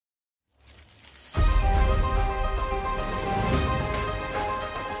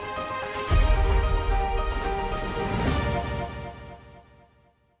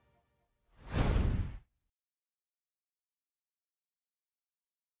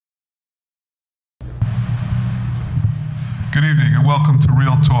Good evening and welcome to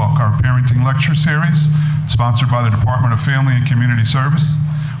Real Talk, our parenting lecture series, sponsored by the Department of Family and Community Service.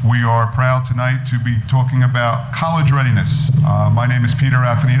 We are proud tonight to be talking about college readiness. My name is Peter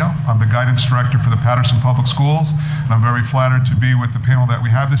Affinito. I'm the Guidance Director for the Patterson Public Schools, and I'm very flattered to be with the panel that we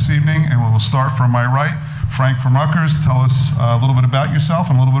have this evening. And we will start from my right. Frank from Rutgers, tell us a little bit about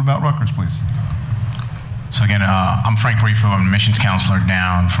yourself and a little bit about Rutgers, please. So again, I'm Frank Briefo. I'm a missions counselor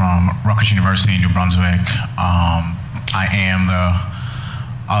down from Rutgers University in New Brunswick. I am the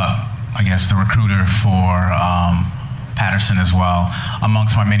recruiter for Patterson as well.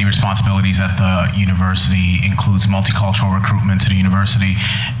 Amongst my many responsibilities at the university includes multicultural recruitment to the university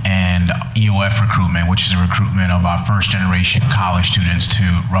and EOF recruitment, which is a recruitment of our first generation college students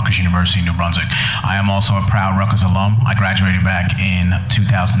to Rutgers University in New Brunswick. I am also a proud Rutgers alum. I graduated back in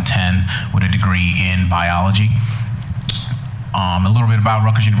 2010 with a degree in biology. A little bit about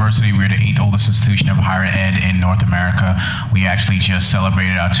Rutgers University. We're the 8th oldest institution of higher ed in North America. We actually just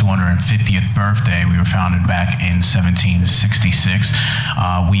celebrated our 250th birthday. We were founded back in 1766.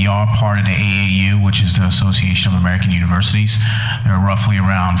 We are part of the AAU, which is the Association of American Universities. There are roughly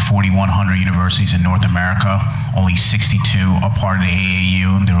around 4,100 universities in North America. Only 62 are part of the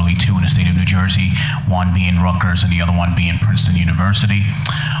AAU. There are only 2 in the state of New Jersey, one being Rutgers and the other one being Princeton University.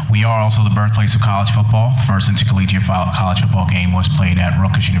 We are also the birthplace of college football. The first intercollegiate college football game was played at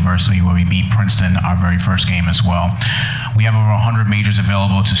Rutgers University, where we beat Princeton our very first game as well. We have over 100 majors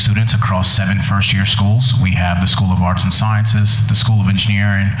available to students across 7 first-year schools. We have the School of Arts and Sciences, the School of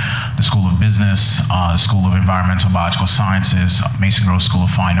Engineering, the School of Business, the School of Environmental and Biological Sciences, Mason Grove School of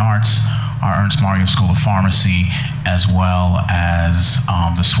Fine Arts, our Ernst Mario School of Pharmacy, as well as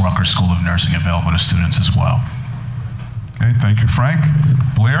the Rutgers School of Nursing available to students as well. Okay, thank you, Frank.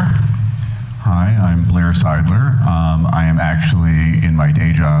 Blair? Hi, I'm Blair Seidler. I am actually, in my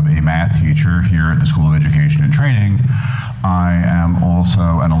day job, a math teacher here at the School of Education and Training. I am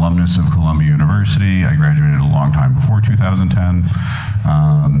also an alumnus of Columbia University. I graduated a long time before 2010.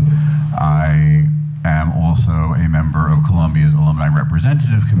 I am also a member of Columbia's Alumni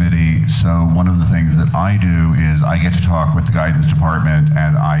Representative Committee. So one of the things that I do is I get to talk with the guidance department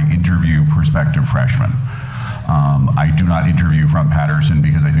and I interview prospective freshmen. I do not interview from Patterson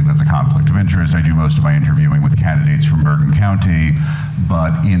because I think that's a conflict of interest. I do most of my interviewing with candidates from Bergen County,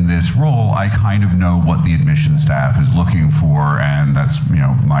 but in this role, I kind of know what the admissions staff is looking for, and that's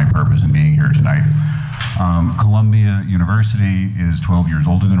my purpose in being here tonight. Columbia University is 12 years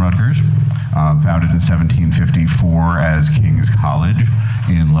older than Rutgers, founded in 1754 as King's College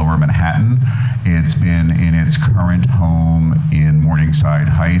in Lower Manhattan. It's been in its current home in Morningside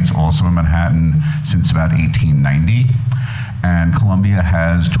Heights, also in Manhattan, since about 1890. And Columbia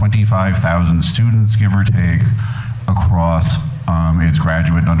has 25,000 students, give or take, across its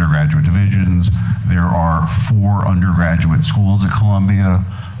graduate and undergraduate divisions. There are 4 undergraduate schools at Columbia.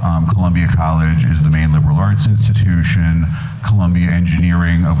 Columbia College is the main liberal arts institution. Columbia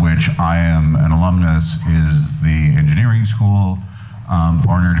Engineering, of which I am an alumnus, is the engineering school.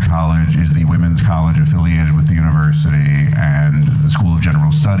 Barnard College is the women's college affiliated with the university, and the School of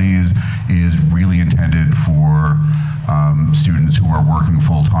General Studies is really intended for students who are working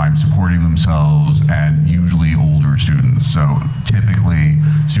full-time, supporting themselves, and usually older students. So typically,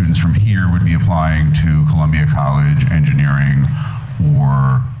 students from here would be applying to Columbia College, Engineering,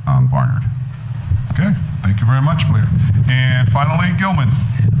 or Barnard. Okay, thank you very much, Blair. And finally, Gilman.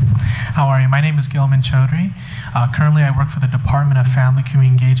 How are you? My name is Gilman Chaudhry. Currently, I work for the Department of Family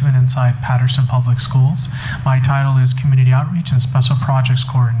Community Engagement inside Patterson Public Schools. My title is Community Outreach and Special Projects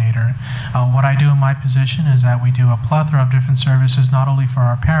Coordinator. What I do in my position is that we do a plethora of different services, not only for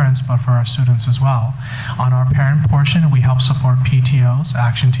our parents, but for our students as well. On our parent portion, we help support PTOs,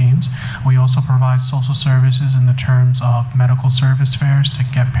 action teams. We also provide social services in the terms of medical service fairs to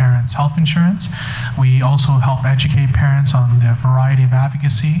get parents health insurance. We also help educate parents on the variety of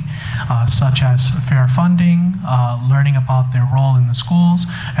advocacy, such as fair funding, learning about their role in the schools,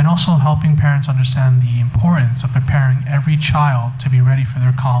 and also helping parents understand the importance of preparing every child to be ready for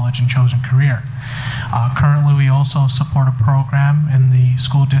their college and chosen career. Currently, we also support a program in the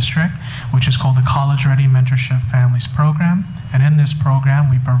school district, which is called the College Ready Mentorship Families Program. And in this program,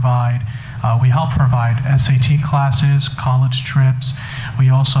 we help provide SAT classes, college trips. We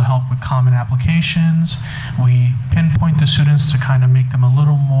also help with common applications. We pinpoint the students to kind of make them a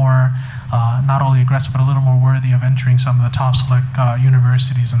little more, not only aggressive, but a little more worthy of entering some of the top select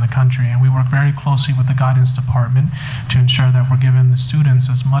universities in the country. And we work very closely with the guidance department to ensure that we're giving the students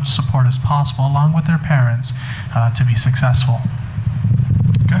as much support as possible, along with their parents, to be successful.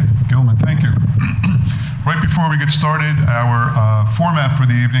 Okay, Gilman, thank you. Right before we get started, our format for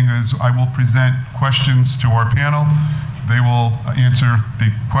the evening is I will present questions to our panel. They will answer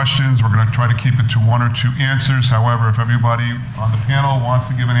the questions. We're going to try to keep it to 1 or 2 answers. However, if everybody on the panel wants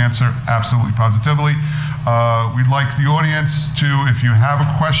to give an answer, absolutely positively. We'd like the audience to, if you have a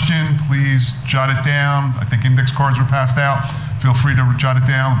question, please jot it down. I think index cards were passed out. Feel free to jot it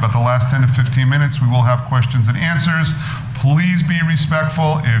down. About the last 10 to 15 minutes, we will have questions and answers. Please be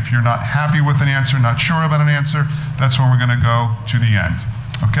respectful. If you're not happy with an answer, not sure about an answer, that's when we're going to go to the end.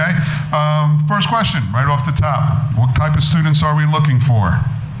 Okay? First question, right off the top. What type of students are we looking for?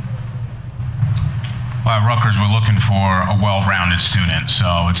 Well, at Rutgers, we're looking for a well-rounded student.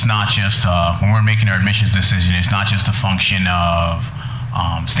 So it's not just, when we're making our admissions decision, it's not just a function of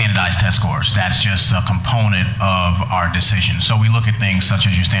standardized test scores. That's just a component of our decision. So we look at things such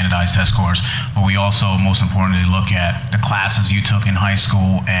as your standardized test scores, but we also, most importantly, look at the classes you took in high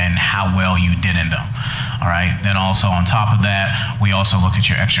school and how well you did in them. All right. Then also on top of that, we also look at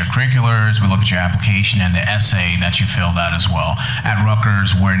your extracurriculars, we look at your application and the essay that you filled out as well. At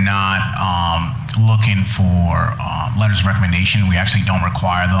Rutgers, we're not looking for letters of recommendation. We actually don't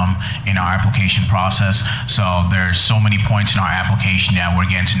require them in our application process. So there's so many points in our application that we're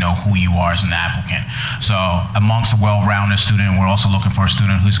getting to know who you are as an applicant. So amongst a well-rounded student, we're also looking for a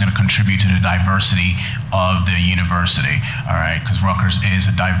student who's going to contribute to the diversity of the university. All right, because Rutgers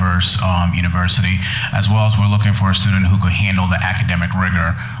is a diverse university, as well as we're looking for a student who could handle the academic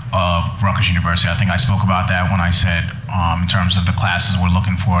rigor of Rutgers University. I think I spoke about that when I said in terms of the classes we're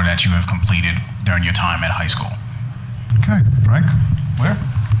looking for that you have completed during your time at high school. Okay, Frank, Blair?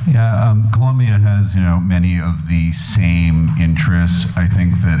 Yeah, Columbia has, many of the same interests. I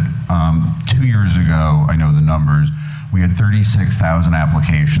think that 2 years ago, I know the numbers, we had 36,000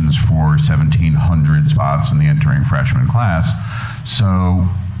 applications for 1,700 spots in the entering freshman class. So,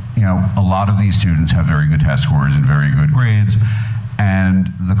 a lot of these students have very good test scores and very good grades.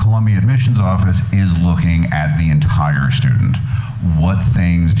 And the Columbia Admissions Office is looking at the entire student. What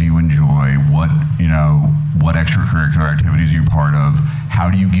things do you enjoy? What extracurricular activities are you part of? How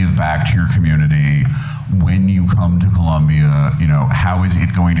do you give back to your community? When you come to Columbia, how is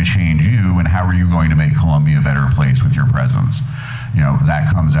it going to change you, and how are you going to make Columbia a better place with your presence?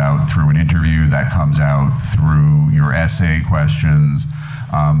 That comes out through an interview, that comes out through your essay questions.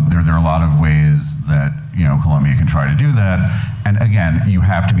 There are a lot of ways that Columbia can try to do that. And again, you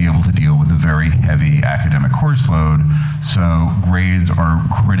have to be able to deal with a very heavy academic course load. So grades are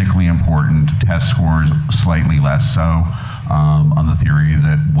critically important, test scores slightly less so, on the theory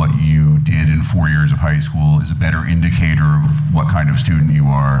that what you did in 4 years of high school is a better indicator of what kind of student you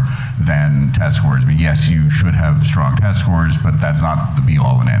are than test scores. I mean, yes, you should have strong test scores, but that's not the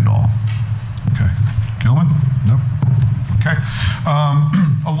be-all and end-all. Okay. Gilman? Nope. Okay.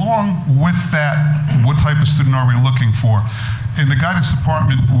 Along with that, what type of student are we looking for? In the guidance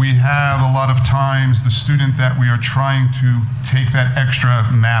department, we have a lot of times the student that we are trying to take that extra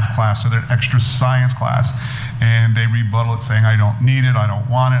math class or that extra science class, and they rebuttal it saying, I don't need it, I don't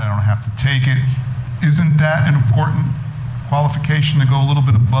want it, I don't have to take it. Isn't that an important qualification to go a little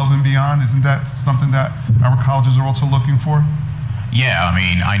bit above and beyond? Isn't that something that our colleges are also looking for? Yeah, I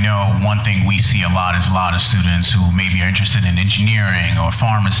mean, I know one thing we see a lot is a lot of students who maybe are interested in engineering or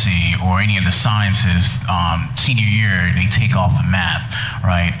pharmacy or any of the sciences. Senior year, they take off of math,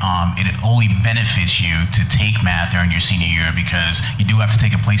 right? It only benefits you to take math during your senior year because you do have to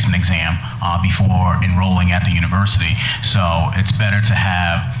take a placement exam before enrolling at the university. So it's better to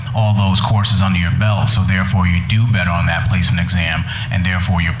have all those courses under your belt, so therefore you do better on that placement exam, and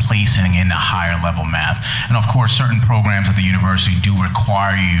therefore you're placing in the higher level math. And of course, certain programs at the university do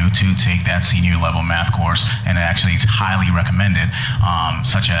require you to take that senior level math course, and actually it's highly recommended,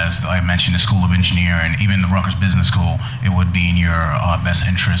 such as I mentioned the School of Engineering, even the Rutgers Business School. It would be in your best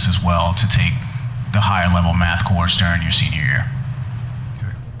interest as well to take the higher level math course during your senior year.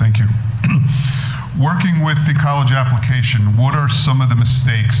 Okay. Thank you. Working with the college application, what are some of the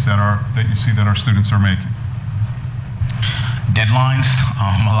mistakes that you see that our students are making? Deadlines.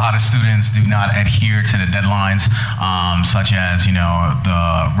 A lot of students do not adhere to the deadlines, such as,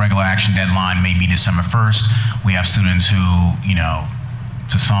 the regular action deadline may be December 1st. We have students who,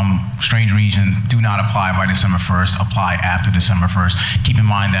 to some strange reason, do not apply by December 1st, apply after December 1st. Keep in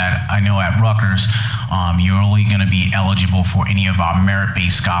mind that I know at Rutgers, you're only going to be eligible for any of our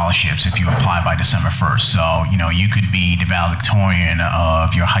merit-based scholarships if you apply by December 1st. So, you could be the valedictorian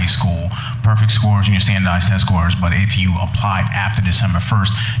of your high school, perfect scores and your standardized test scores, but if you applied after December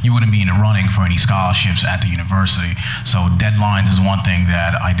 1st, you wouldn't be in the running for any scholarships at the university. So deadlines is one thing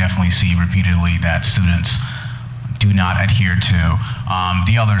that I definitely see repeatedly that students do not adhere to.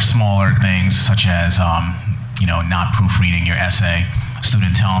 The other smaller things, such as not proofreading your essay,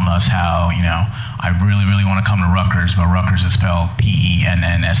 student telling us how, I really, really want to come to Rutgers, but Rutgers is spelled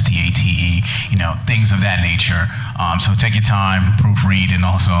P-E-N-N-S-T-A-T-E, you know, things of that nature. So take your time, proofread, and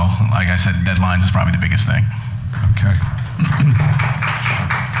also, like I said, deadlines is probably the biggest thing. Okay.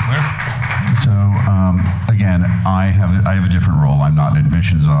 So again, I have a different role. I'm not an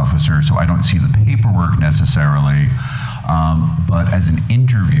admissions officer, so I don't see the paperwork necessarily. But as an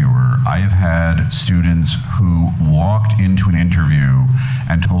interviewer, I have had students who walked into an interview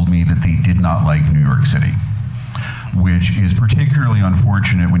and told me that they did not like New York City, which is particularly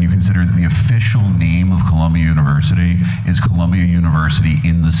unfortunate when you consider that the official name of Columbia University is Columbia University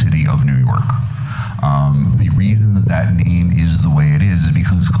in the city of New York. The reason that that name is the way it is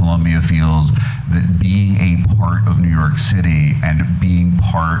because Columbia feels that being a part of New York City and being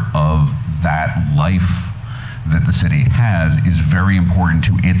part of that life that the city has is very important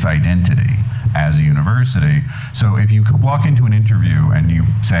to its identity as a university. So if you walk into an interview and you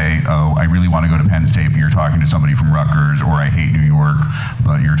say, oh, I really want to go to Penn State, but you're talking to somebody from Rutgers, or I hate New York,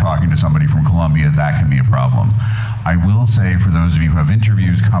 but you're talking to somebody from Columbia, that can be a problem. I will say for those of you who have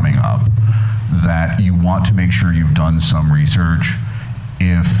interviews coming up, that you want to make sure you've done some research.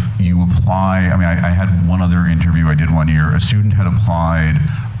 If you apply, I mean, I had one other interview I did one year. A student had applied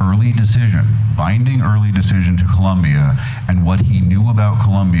early decision, binding early decision to Columbia, and what he knew about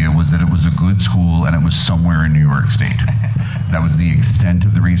Columbia was that it was a good school and it was somewhere in New York State. That was the extent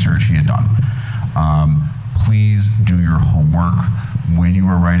of the research he had done. Please do your homework. When you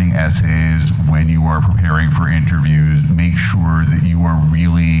are writing essays, when you are preparing for interviews, make sure that you are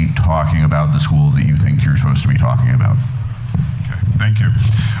really talking about the school that you think you're supposed to be talking about. Okay, thank you.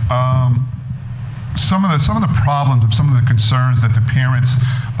 Some of the problems and some of the concerns that the parents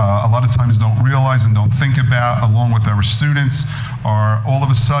a lot of times don't realize and don't think about along with our students are all of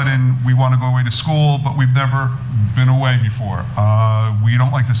a sudden we want to go away to school, but we've never been away before. We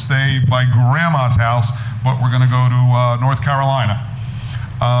don't like to stay by grandma's house, but we're going to go to North Carolina.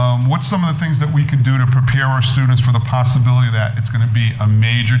 What's some of the things that we can do to prepare our students for the possibility that it's going to be a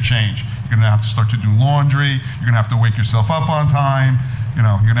major change? You're going to have to start to do laundry. You're going to have to wake yourself up on time. You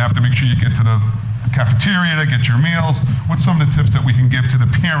know, you're going to have to make sure you get to the cafeteria to get your meals. What's some of the tips that we can give to the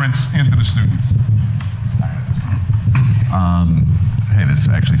parents and to the students? Hey, this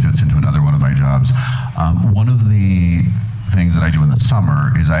actually fits into another one of my jobs. One of the things that I do in the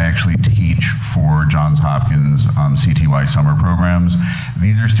summer is I actually teach for Johns Hopkins CTY summer programs.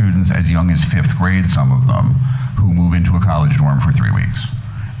 These are students as young as 5th grade, some of them, who move into a college dorm for 3 weeks.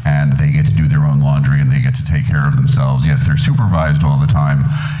 And they get to do their own laundry and they get to take care of themselves. Yes, they're supervised all the time.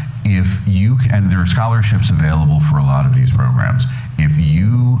 If you can, there are scholarships available for a lot of these programs. If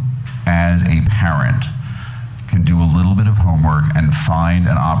you, as a parent, can do a little bit of homework and find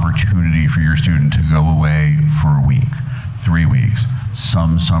an opportunity for your student to go away for a week, 3 weeks,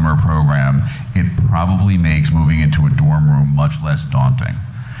 some summer program, it probably makes moving into a dorm room much less daunting.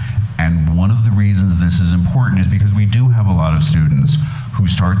 And one of the reasons this is important is because we do have a lot of students who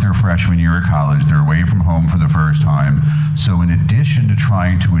start their freshman year at college, they're away from home for the first time. So in addition to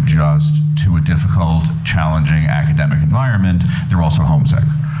trying to adjust to a difficult, challenging academic environment, they're also homesick.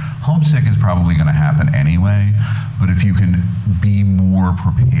 Homesick is probably going to happen anyway, but if you can be more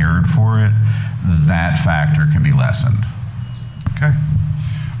prepared for it, that factor can be lessened. Okay.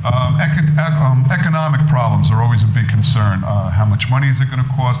 Economic problems are always a big concern. How much money is it going to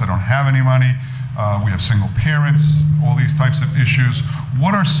cost? I don't have any money. We have single parents, all these types of issues.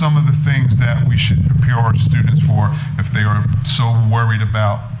 What are some of the things that we should prepare our students for if they are so worried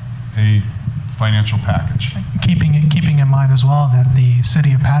about a financial package? Keeping in mind as well that the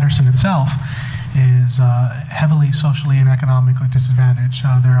city of Paterson itself is heavily socially and economically disadvantaged.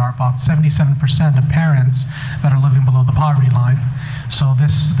 There are about 77% of parents that are living below the poverty line. So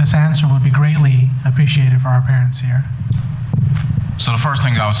this answer would be greatly appreciated for our parents here. So the first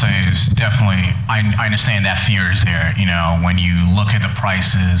thing I would say is definitely, I understand that fear is there. You know, when you look at the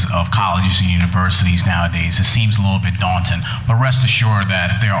prices of colleges and universities nowadays, it seems a little bit daunting, but rest assured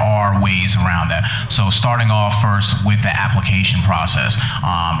that there are ways around that. So starting off first with the application process.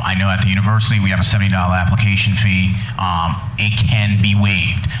 I know at the university we have a $70 application fee. It can be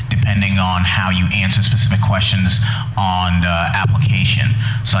waived depending on how you answer specific questions on the application,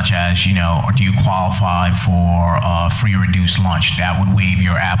 such as, you know, do you qualify for a free or reduced lunch? That would waive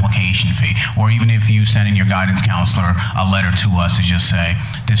your application fee. Or even if you send in your guidance counselor a letter to us to just say,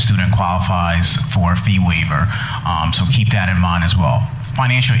 this student qualifies for a fee waiver. So keep that in mind as well.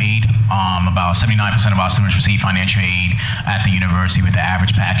 Financial aid, about 79% of our students receive financial aid at the university, with the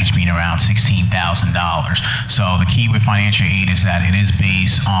average package being around $16,000. So the key with financial aid is that it is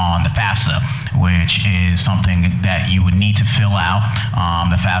based on the FAFSA, which is something that you would need to fill out.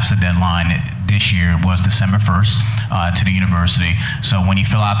 The FAFSA deadline this year was December 1st to the university. So when you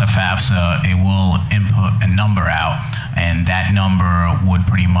fill out the FAFSA, it will input a number out, and that number would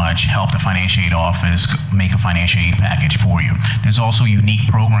pretty much help the financial aid office make a financial aid package for you. There's also unique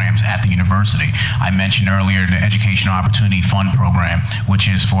programs at the university. I mentioned earlier the Educational Opportunity Fund program, which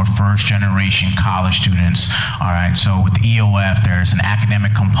is for first-generation college students. All right, so with the EOF, there's an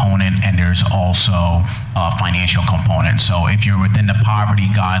academic component and there's also a financial component. So if you're within the poverty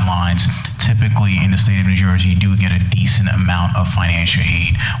guidelines, typically in the state of New Jersey, you do get a decent amount of financial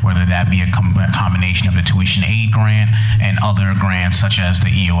aid, whether that be a combination of the tuition aid grant and other grants such as the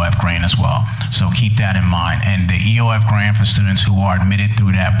EOF grant as well. So keep that in mind. And the EOF grant for students who are admitted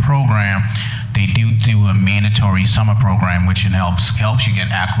through that program, they do a mandatory summer program, which helps you get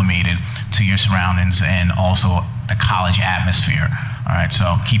acclimated to your surroundings and also the college atmosphere. All right,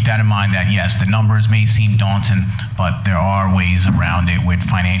 so keep that in mind that yes, the numbers may seem daunting, but there are ways around it with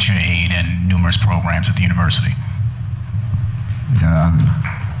financial aid and numerous programs at the university.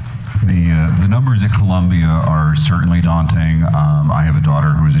 The numbers at Columbia are certainly daunting. I have a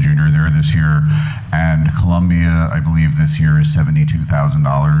daughter who is a junior there this year, and Columbia, I believe this year is $72,000,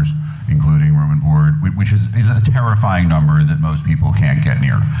 including room and board, which is a terrifying number that most people can't get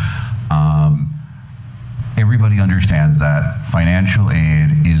near. Everybody understands that financial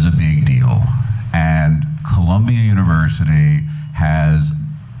aid is a big deal, and Columbia University has,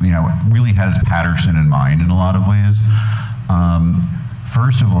 really has Patterson in mind in a lot of ways.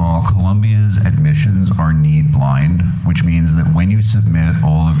 First of all, Columbia's admissions are need blind, which means that when you submit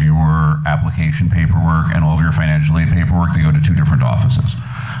all of your application paperwork and all of your financial aid paperwork, they go to two different offices.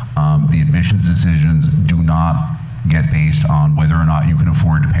 The admissions decisions do not get based on whether or not you can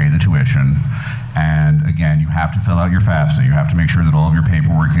afford to pay the tuition. And again, you have to fill out your FAFSA. You have to make sure that all of your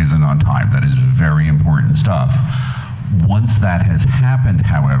paperwork is in on time. That is very important stuff. Once that has happened,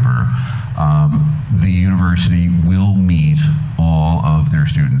 however, the university will meet all of their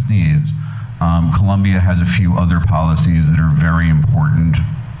students' needs. Columbia has a few other policies that are very important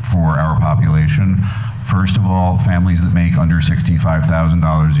for our population. First of all, families that make under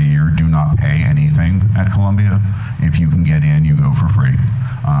 $65,000 a year do not pay anything at Columbia. If you can get in, you go for free.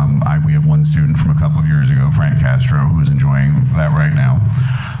 We have one student from a couple of years ago, Frank Castro, who is enjoying that right now.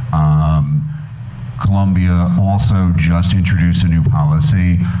 Columbia also just introduced a new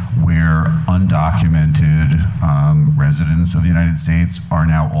policy where undocumented residents of the United States are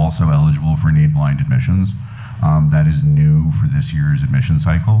now also eligible for need-blind admissions. That is new for this year's admission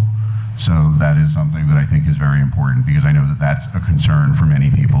cycle. So that is something that I think is very important because I know that that's a concern for many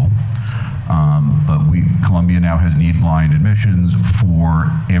people. But Columbia now has need-blind admissions for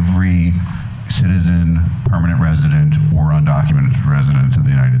every citizen, permanent resident, or undocumented resident of the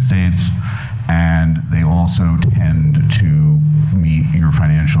United States. And they also tend to meet your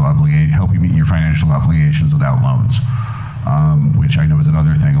financial help you meet your financial obligations without loans, which I know is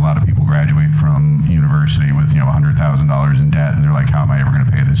another thing. A lot of people graduate from university with $100,000 in debt, and they're like, how am I ever going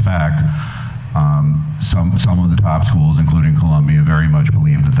to pay this back? Some of the top schools, including Columbia, very much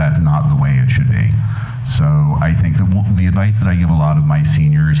believe that that's not the way it should be. So I think that the advice that I give a lot of my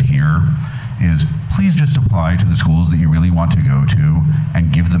seniors here is please just apply to the schools that you really want to go to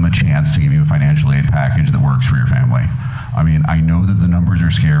and give them a chance to give you a financial aid package that works for your family. I mean, I know that the numbers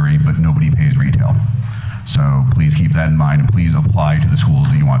are scary, but nobody pays retail. So please keep that in mind and please apply to the schools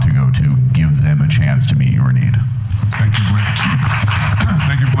that you want to go to. Give them a chance to meet your need. Thank you, Blair.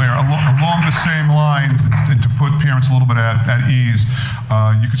 Thank you, Blair. Along the same lines, to put parents a little bit at ease,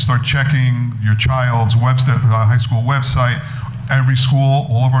 you could start checking your child's high school website. Every school,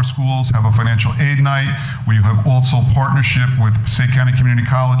 all of our schools have a financial aid night. We have also partnership with Passaic County Community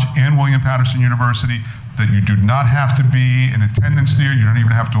College and William Patterson University that you do not have to be in attendance there. You don't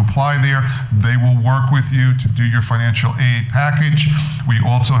even have to apply there. They will work with you to do your financial aid package. We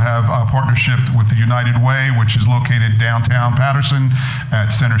also have a partnership with the United Way, which is located downtown Patterson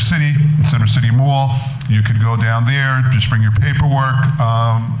at Center City Mall. You could go down there, just bring your paperwork.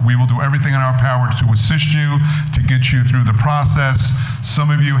 We will do everything in our power to assist you, to get you through the process.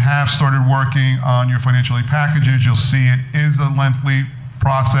 Some of you have started working on your financial aid packages. You'll see it is a lengthy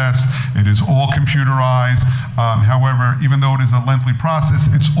process. It is all computerized. However, even though it is a lengthy process,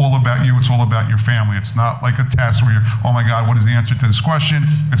 it's all about you. It's all about your family. It's not like a test where you're, oh my God, what is the answer to this question?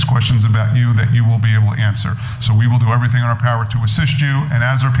 It's questions about you that you will be able to answer. So we will do everything in our power to assist you. And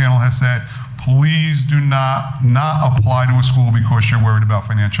as our panel has said, please do not apply to a school because you're worried about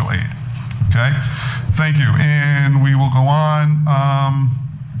financial aid. Okay? Thank you. And we will go on.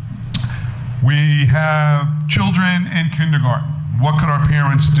 We have children in kindergarten. What could our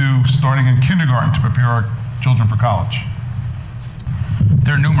parents do starting in kindergarten to prepare our children for college?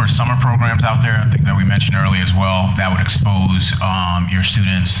 There are numerous summer programs out there, I think that we mentioned earlier as well, that would expose your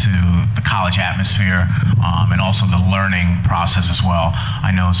students to the college atmosphere and also the learning process as well.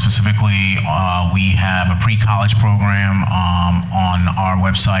 I know specifically we have a pre-college program on our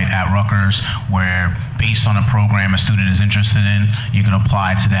website at Rutgers where, based on a program a student is interested in, you can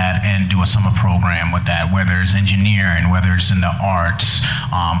apply to that and do a summer program with that, whether it's engineering, whether it's in the arts,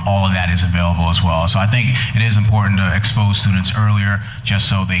 all of that is available as well. So I think it is important to expose students earlier just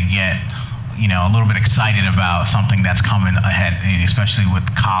so they get a little bit excited about something that's coming ahead, especially with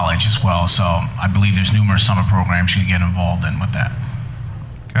college as well. So I believe there's numerous summer programs you can get involved in with that.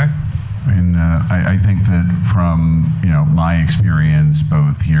 Okay. I think that from my experience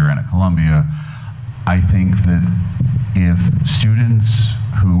both here and at Columbia, I think that if students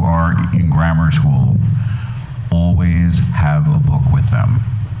who are in grammar school always have a book with them,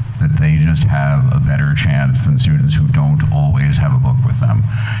 that they just have a better chance than students who don't always have a book with them.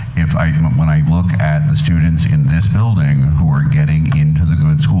 When I look at the students in this building who are getting into the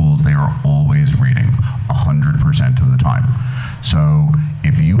good schools, they are always reading 100% of the time. So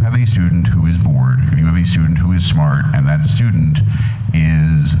if you have a student who is bored, if you have a student who is smart, and that student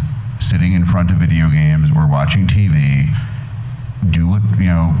is sitting in front of video games or watching TV, do what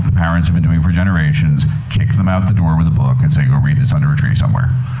parents have been doing for generations, kick them out the door with a book and say, go read this under a tree somewhere.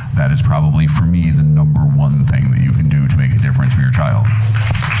 That is probably, for me, the #1 thing that you can do to make a difference for your child.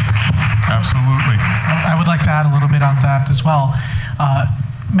 Absolutely. I would like to add a little bit on that as well.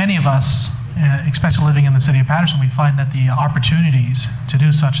 Many of us, especially living in the city of Patterson, we find that the opportunities to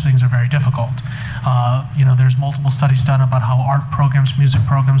do such things are very difficult. There's multiple studies done about how art programs, music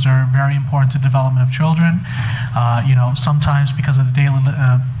programs are very important to the development of children. Sometimes because of the daily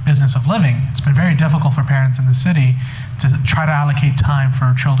business of living, it's been very difficult for parents in the city to try to allocate time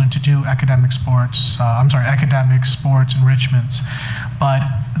for children to do academic sports enrichments. But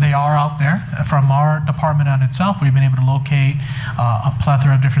they are out there. From our department on itself, we've been able to locate a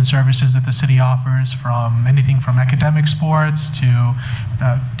plethora of different services that the city offers, from anything from academic sports to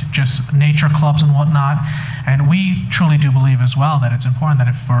just nature clubs and whatnot. And we truly do believe as well that it's important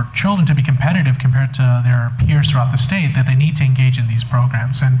that for children to be competitive compared to their peers throughout the state, that they need to engage in these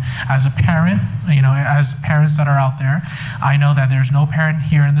programs. And as a parent, as parents that are out there, I know that there's no parent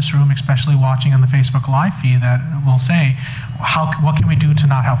here in this room, especially watching on the Facebook Live feed, that will say, what can we do to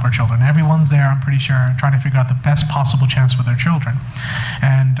not help our children? Everyone's there, I'm pretty sure, trying to figure out the best possible chance for their children.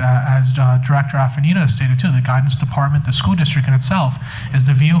 And as Director Afanita stated too, the guidance department, the school district in itself, is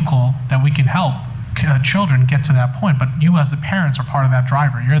the vehicle that we can help children get to that point, but you as the parents are part of that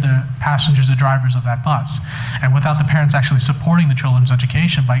driver. You're the passengers, the drivers of that bus. And without the parents actually supporting the children's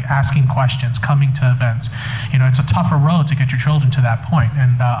education by asking questions, coming to events, it's a tougher road to get your children to that point.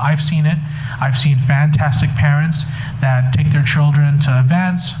 And I've seen it. I've seen fantastic parents that take their children to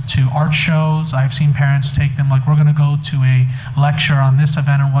events, to art shows. I've seen parents take them, like, we're going to go to a lecture on this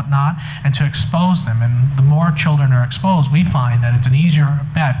event and whatnot, and to expose them. And the more children are exposed, we find that it's an easier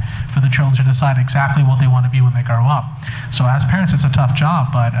bet for the children to decide exactly what they want to be when they grow up. So as parents, it's a tough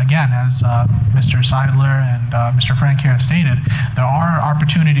job, but again, as Mr. Seidler and Mr. Frank here have stated, there are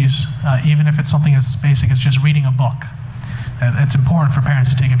opportunities, even if it's something as basic as just reading a book. It's important for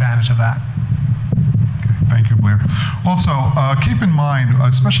parents to take advantage of that. Thank you, Blair. Also, keep in mind,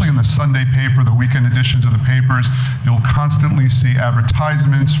 especially in the Sunday paper, the weekend editions of the papers, you'll constantly see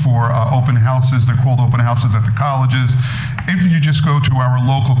advertisements for open houses. They're called open houses at the colleges. If you just go to our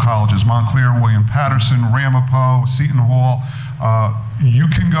local colleges, Montclair, William-Patterson, Ramapo, Seton Hall, you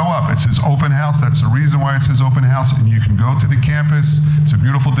can go up. It says open house. That's the reason why it says open house. And you can go to the campus. It's a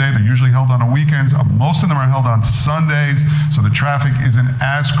beautiful day. They're usually held on the weekends. Most of them are held on Sundays, so the traffic isn't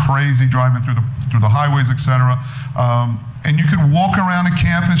as crazy driving through the highways, etc. And you can walk around the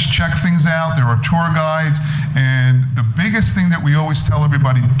campus, check things out. There are tour guides. And the biggest thing that we always tell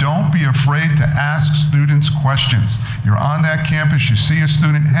everybody, don't be afraid to ask students questions. You're on that campus, you see a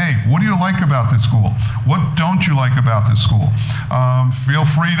student, hey, what do you like about this school? What don't you like about this school? Feel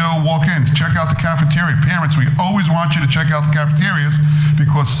free to walk in, check out the cafeteria. Parents, we always want you to check out the cafeterias,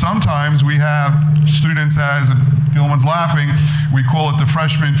 because sometimes we have students, as Gilman's laughing, we call it the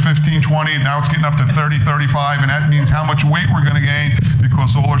freshman 15, 20, now it's getting up to 30, 35, and that means how much weight we're going to gain,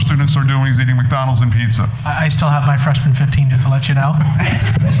 because all our students are doing is eating McDonald's and pizza. I still have my freshman 15, just to let you know.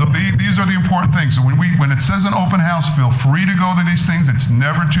 So these are the important things. So when it says an open house, feel free to go to these things. It's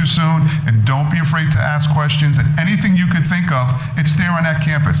never too soon, and don't be afraid to ask questions. And anything you could think of, it's there on that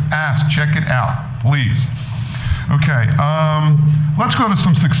campus. Ask, check it out, please. Okay, let's go to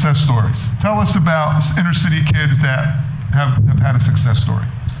some success stories. Tell us about inner city kids that have had a success story.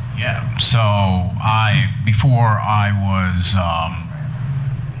 Yeah, so before I was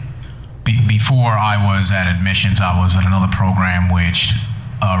before I was at admissions, I was at another program which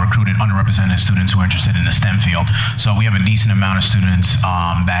recruited underrepresented students who are interested in the STEM field. So we have a decent amount of students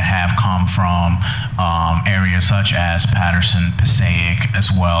that have come from areas such as Patterson, Passaic,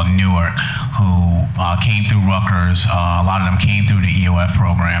 as well, Newark, who came through Rutgers. A lot of them came through the EOF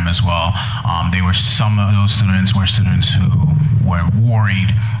program as well. Some of those students were students who were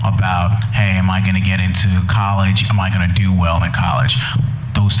worried about, hey, am I gonna get into college? Am I gonna do well in college?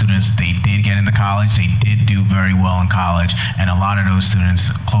 Those students, they did get into college, they did do very well in college, and a lot of those students,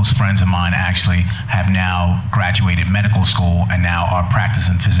 close friends of mine, actually have now graduated medical school and now are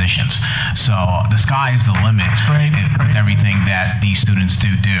practicing physicians. So the sky is the limit with everything that these students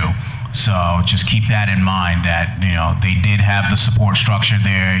do. So just keep that in mind, that they did have the support structure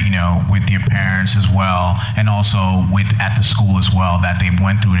there, with your parents as well, and also at the school as well, that they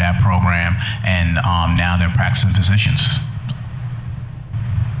went through that program, and now they're practicing physicians.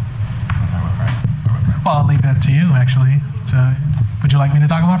 Well, I'll leave that to you, actually. So, would you like me to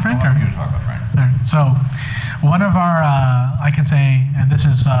talk about Frank? I want you to talk about Frank. All right. So, one of our, I can say, and this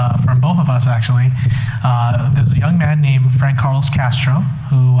is from both of us, actually, there's a young man named Frank Carlos Castro,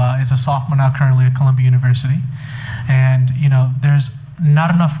 who is a sophomore now currently at Columbia University. And, there's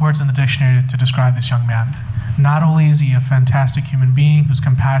not enough words in the dictionary to describe this young man. Not only is he a fantastic human being who's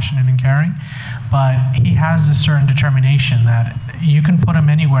compassionate and caring, but he has this certain determination that you can put him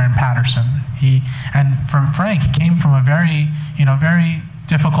anywhere in Patterson. And for Frank, he came from a very, very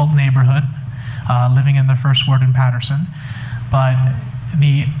difficult neighborhood, living in the first ward in Patterson. But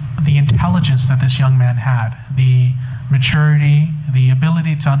the intelligence that this young man had, the maturity, the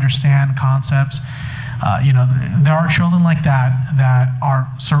ability to understand concepts, there are children like that are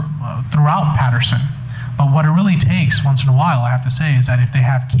throughout Patterson. But what it really takes once in a while, I have to say, is that if they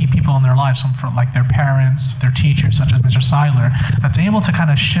have key people in their lives, like their parents, their teachers, such as Mr. Seiler, that's able to kind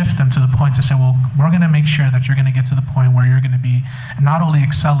of shift them to the point to say, well, we're going to make sure that you're going to get to the point where you're going to be not only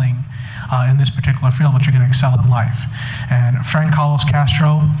excelling in this particular field, but you're going to excel in life. And Frank Carlos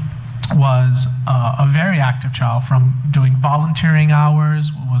Castro was a very active child, from doing volunteering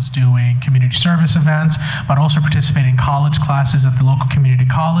hours, was doing community service events, but also participating in college classes at the local community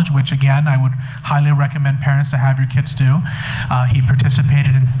college, which again, I would highly recommend parents to have your kids do. He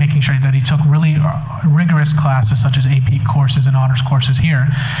participated in making sure that he took really rigorous classes such as AP courses and honors courses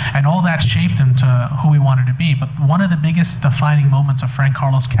here, and all that shaped him to who he wanted to be. But one of the biggest defining moments of Frank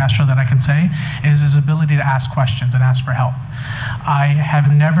Carlos Castro that I can say is his ability to ask questions and ask for help. I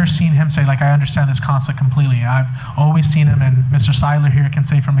have never seen him say, like, I understand this concept completely. I've always seen him, and Mr. Seiler here can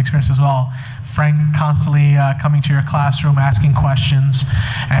say from experience as well, Frank constantly coming to your classroom, asking questions.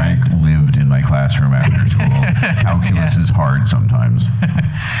 Frank lived in my classroom after school. Calculus is hard sometimes.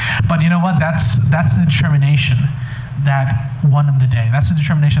 But you know what? That's the determination that won him the day. That's the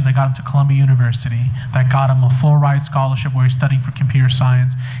determination that got him to Columbia University, that got him a full ride scholarship where he's studying for computer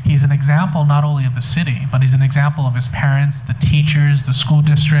science. He's an example not only of the city, but he's an example of his parents, the teachers, the school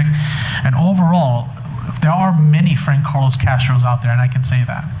district, and overall, there are many Frank Carlos Castros out there, and I can say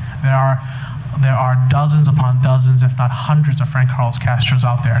that. There are dozens upon dozens, if not hundreds, of Frank Carlos Castros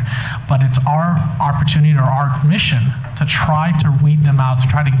out there. But it's our opportunity or our mission to try to weed them out, to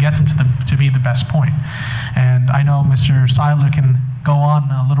try to get them to be the best point. And I know Mr. Seiler can go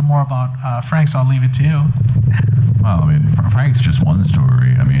on a little more about Frank, so I'll leave it to you. Well, I mean, Frank's just one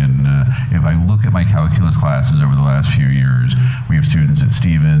story. I mean, if I look at my calculus classes over the last few years, we have students at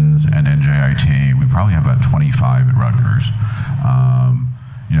Stevens and NJIT. We probably have about 25 at Rutgers.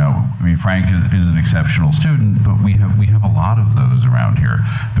 I mean, Frank is an exceptional student, but we have a lot of those around here.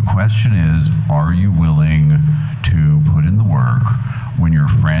 The question is, are you willing to put in the work when your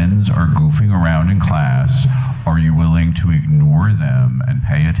friends are goofing around in class? Are you willing to ignore them and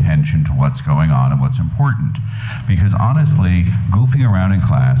pay attention to what's going on and what's important? Because honestly, goofing around in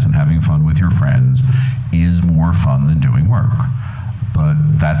class and having fun with your friends is more fun than doing work. But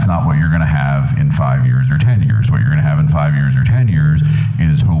that's not what you're going to have in 5 years or 10 years. What you're going to have in 5 years or 10 years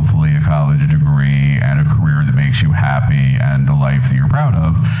is hopefully a college degree and a career that makes you happy and a life that you're proud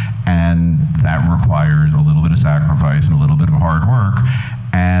of. And that requires a little bit of sacrifice and a little bit of hard work,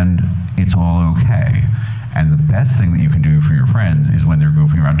 and it's all okay. And the best thing that you can do for your friends is when they're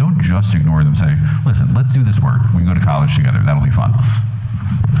goofing around, don't just ignore them. Say, listen, let's do this work. We can go to college together. That'll be fun.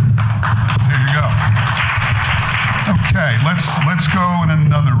 There you go. Okay, let's go in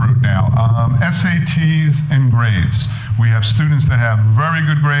another route now. SATs and grades. We have students that have very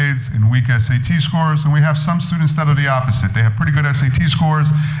good grades and weak SAT scores, and we have some students that are the opposite. They have pretty good SAT scores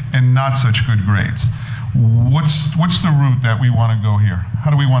and not such good grades. What's the route that we want to go here? How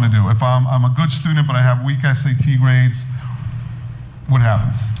do we want to do? If I'm a good student but I have weak SAT grades, what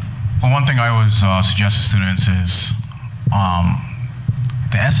happens? Well, one thing I always suggest to students is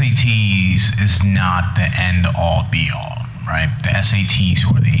the SATs is not the end-all, be-all, right? The SATs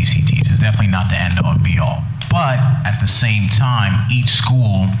or the ACTs is definitely not the end-all, be-all. But at the same time, each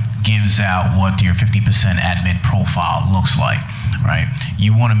school gives out what your 50% admit profile looks like, right?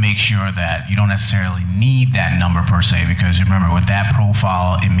 You want to make sure that you don't necessarily need that number per se, because remember, with that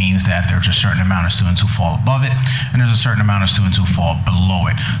profile, it means that there's a certain amount of students who fall above it, and there's a certain amount of students who fall below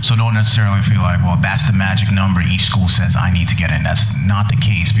it. So don't necessarily feel like, well, that's the magic number each school says I need to get in. That's not the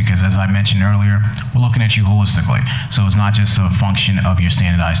case, because as I mentioned earlier, we're looking at you holistically. So it's not just a function of your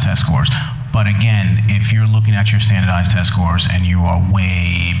standardized test scores. But again, if you're looking at your standardized test scores and you are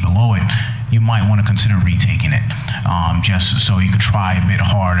way below it, you might want to consider retaking it, just so you could try a bit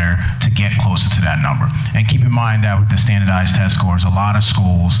harder to get closer to that number. And keep in mind that with the standardized test scores, a lot of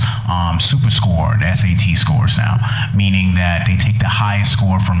schools super score the SAT scores now, meaning that they take the highest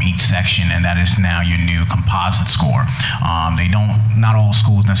score from each section, and that is now your new composite score. Not all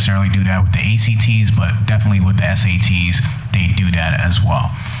schools necessarily do that with the ACTs, but definitely with the SATs, they do that as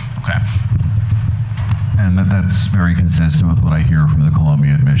well. Okay. And that's very consistent with what I hear from the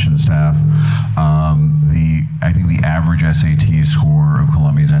Columbia admissions staff. I think the average SAT score of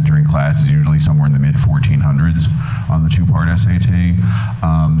Columbia's entering class is usually somewhere in the mid-1400s on the two-part SAT.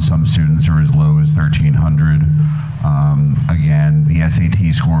 Some students are as low as 1300. Again, the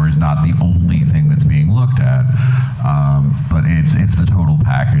SAT score is not the only thing that's being looked at, but it's the total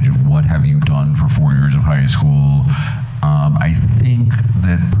package of what have you done for 4 years of high school. I think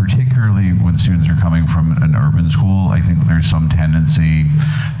that particularly when students are coming from an urban school, I think there's some tendency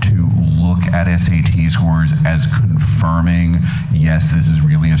to look at SAT scores as confirming, yes, this is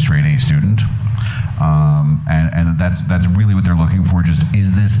really a straight A student. And that's really what they're looking for. Just,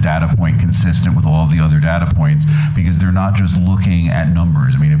 is this data point consistent with all of the other data points? Because they're not just looking at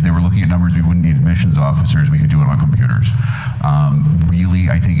numbers. I mean, if they were looking at numbers, we wouldn't need admissions officers. We could do it on computers. Really,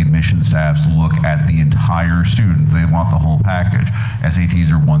 I think admission staffs look at the entire student. They want the whole package. SATs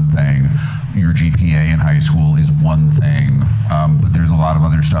are one thing. Your GPA in high school is one thing. But there's a lot of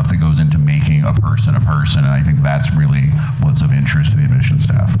other stuff that goes into making a person, and I think that's really what's of interest to the admission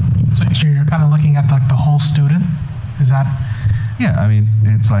staff. So you're kind of looking at like the whole student? Is that? Yeah, I mean,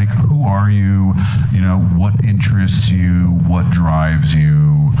 it's like, who are you? You know, what interests you? What drives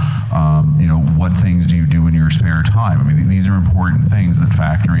you? You know, what things do you do in your spare time? I mean, these are important things that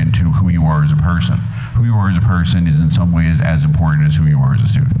factor into who you are as a person. Who you are as a person is in some ways as important as who you are as a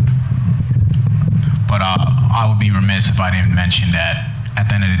student. But I would be remiss if I didn't mention that at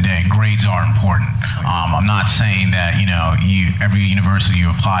the end of the day, grades are important. I'm not saying that, you know, every university you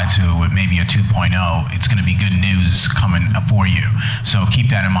apply to with maybe a 2.0, it's going to be good news coming for you. So keep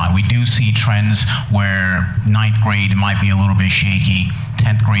that in mind. We do see trends where 9th grade might be a little bit shaky.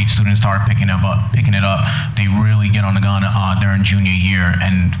 10th grade students start picking it up. They really get on the gun during junior year.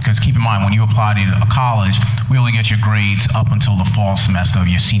 And because keep in mind, when you apply to a college, we only get your grades up until the fall semester of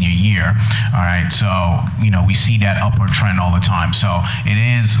your senior year. All right, so you know, we see that upward trend all the time. So it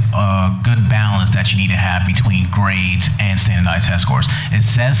is a good balance that you need to have between grades and standardized test scores. It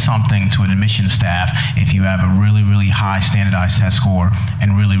says something to an admissions staff if you have a really, really high standardized test score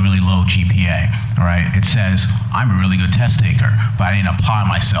and really, really low GPA. All right, it says I'm a really good test taker, but I didn't apply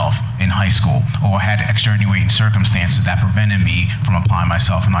myself in high school, or had extenuating circumstances that prevented me from applying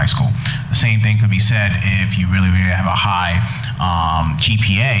myself in high school. The same thing could be said if you really, really have a high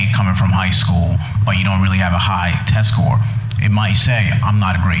GPA coming from high school, but you don't really have a high test score. It might say, I'm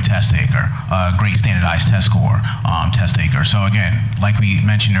not a great test taker, a great standardized test score test taker. So again, like we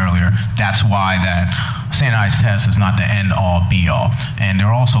mentioned earlier, that's why that standardized test is not the end-all, be-all. And there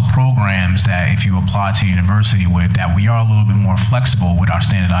are also programs that if you apply to university with, that we are a little bit more flexible with our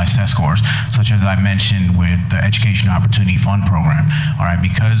standardized test scores, such as I mentioned with the Education Opportunity Fund program. All right,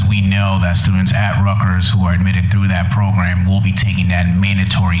 because we know that students at Rutgers who are admitted through that program will be taking that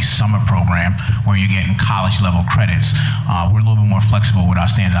mandatory summer program where you're getting college-level credits. We're a little bit more flexible with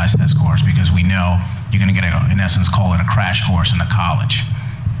our standardized test scores because we know you're going to get, in essence, call it a crash course in the college.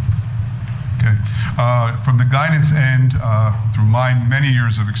 Okay. From the guidance end, through my many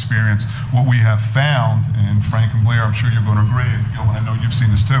years of experience, what we have found, and Frank and Blair, I'm sure you're going to agree, and Gilman, I know you've seen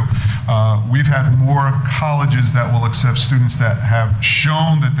this too, we've had more colleges that will accept students that have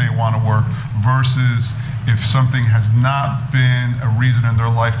shown that they want to work versus if something has not been a reason in their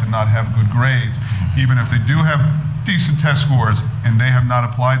life to not have good grades, even if they do have decent test scores and they have not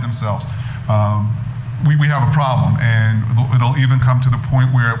applied themselves. We have a problem, and it'll even come to the point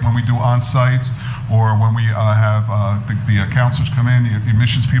where when we do on-sites or when we have the counselors come in, the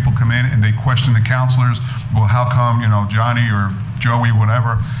admissions people come in and they question the counselors, well, how come, you know, Johnny or Joey,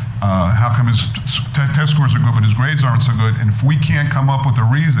 whatever, how come his test scores are good but his grades aren't so good? And if we can't come up with a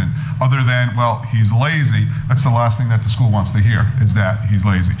reason other than, well, he's lazy, that's the last thing that the school wants to hear, is that he's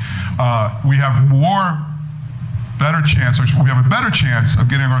lazy. We have we have a better chance of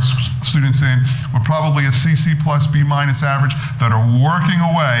getting our students in with probably a CC plus B minus average that are working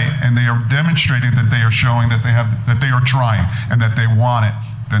away and they are demonstrating that they are showing that they are trying and that they want it,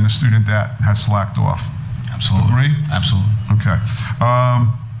 than the student that has slacked off. Absolutely. Agree? Absolutely. Okay.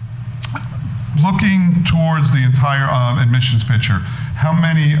 Looking towards the entire admissions picture, how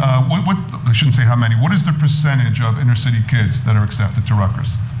many, I shouldn't say how many, what is the percentage of inner city kids that are accepted to Rutgers?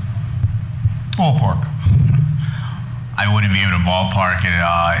 Ballpark. I wouldn't be able to ballpark it.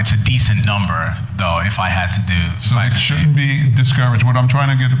 It's a decent number, though, if I had to do. So they shouldn't be discouraged. What I'm trying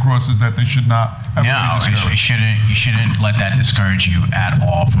to get across is that they should not ever be discouraged. You shouldn't let that discourage you at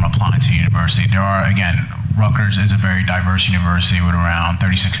all from applying to the university. There are, again, Rutgers is a very diverse university with around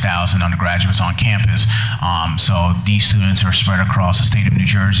 36,000 undergraduates on campus. So these students are spread across the state of New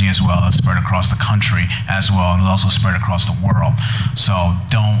Jersey as well as spread across the country as well, and also spread across the world. So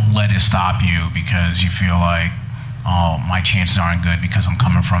don't let it stop you because you feel like, oh, my chances aren't good because I'm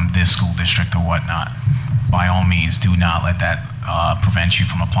coming from this school district or whatnot. By all means, do not let that prevent you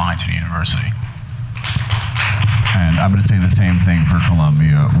from applying to the university. And I'm going to say the same thing for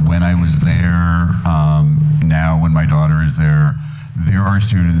Columbia. When I was there, now when my daughter is there are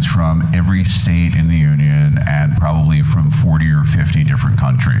students from every state in the union and probably from 40 or 50 different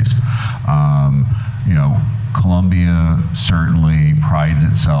countries. You know, Columbia certainly prides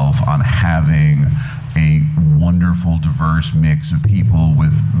itself on having a wonderful, diverse mix of people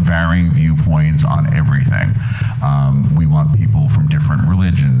with varying viewpoints on everything. We want people from different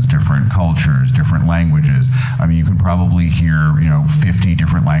religions, different cultures, different languages. I mean, you can probably hear, 50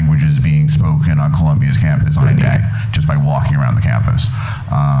 different languages being spoken on Columbia's campus on a day, just by walking around the campus.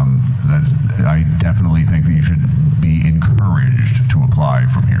 I definitely think that you should be encouraged to apply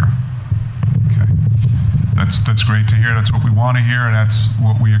from here. Okay. That's great to hear. That's what we want to hear, and that's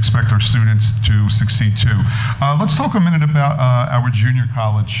what we expect our students to succeed to. Let's talk a minute about our junior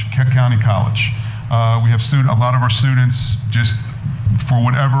college, County College. We have a lot of our students just, for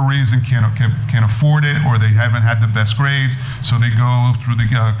whatever reason, can't afford it, or they haven't had the best grades, so they go through the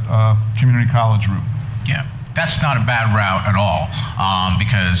community college route. Yeah. That's not a bad route at all,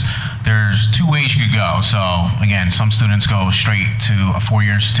 because there's two ways you could go. So again, some students go straight to a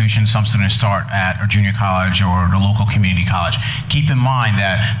four-year institution. Some students start at a junior college or the local community college. Keep in mind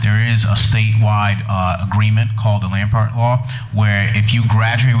that there is a statewide agreement called the Lampert Law, where if you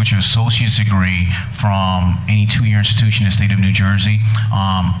graduate with your associate's degree from any two-year institution in the state of New Jersey,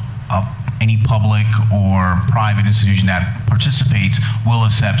 any public or private institution that participates will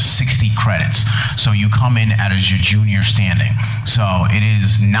accept 60 credits. So you come in at a junior standing. So it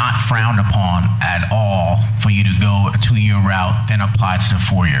is not frowned upon at all for you to go a two-year route, then apply to the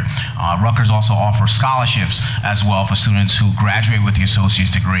four-year. Rutgers also offers scholarships as well for students who graduate with the associate's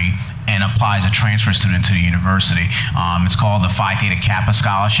degree and apply as a transfer student to the university. It's called the Phi Theta Kappa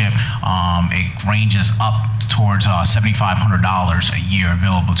Scholarship. It ranges up towards $7,500 a year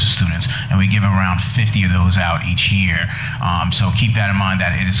available to students, and we give around 50 of those out each year. So keep that in mind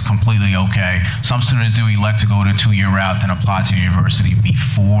that it is completely okay. Some students do elect to go to a two-year route, then apply to the university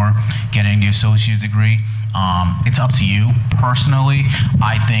before getting the associate's degree. It's up to you. Personally,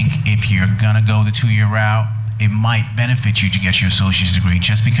 I think if you're gonna go the two-year route, it might benefit you to get your associate's degree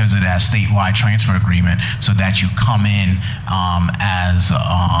just because of that statewide transfer agreement, so that you come in as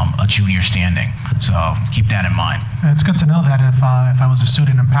a junior standing. So keep that in mind. It's good to know that if I was a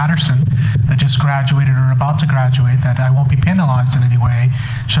student in Patterson that just graduated or about to graduate, that I won't be penalized in any way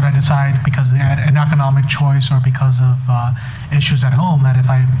should I decide, because of an economic choice or because of issues at home, that if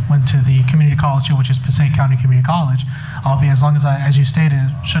I went to the community college, which is Passaic County Community College, I'll be, as long as as you stated,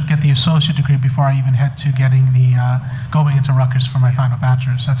 should get the associate degree before I even head to getting the going into Rutgers for my final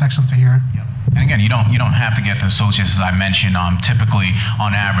bachelor's. That's excellent to hear. Yep. And again, you don't have to get the associates, as I mentioned. Typically,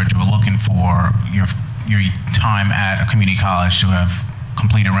 on average, we're looking for your time at a community college to have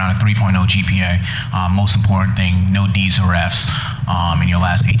completed around a 3.0 GPA. Most important thing, no D's or F's in your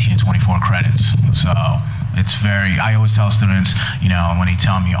last 18 to 24 credits. So it's I always tell students, when they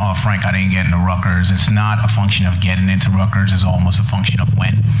tell me, oh, Frank, I didn't get into Rutgers, it's not a function of getting into Rutgers, it's almost a function of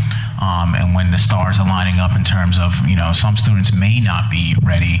when. And when the stars are lining up in terms of, some students may not be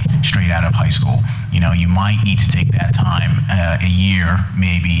ready straight out of high school. You might need to take that time, a year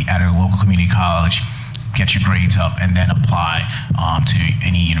maybe, at a local community college, get your grades up, and then apply to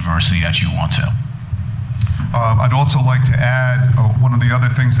any university that you want to. I'd also like to add one of the other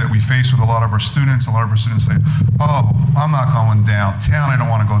things that we face with a lot of our students. A lot of our students say, oh, I'm not going downtown. I don't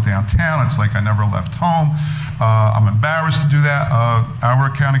want to go downtown. It's like I never left home. I'm embarrassed to do that. Our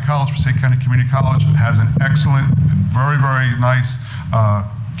county college, Passaic County Community College, has an excellent and very, very nice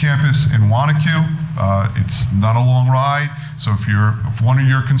campus in Wanacue. It's not a long ride. So if one of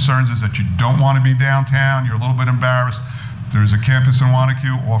your concerns is that you don't want to be downtown, you're a little bit embarrassed, there's a campus in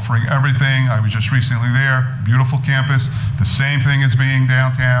Wanacue offering everything. I was just recently there, beautiful campus. The same thing as being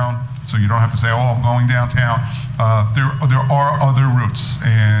downtown, so you don't have to say, oh, I'm going downtown. There are other routes,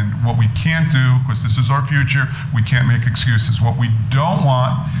 and what we can't do, because this is our future, we can't make excuses. What we don't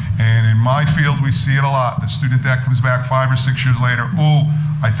want, and in my field we see it a lot, the student that comes back 5 or 6 years later, ooh,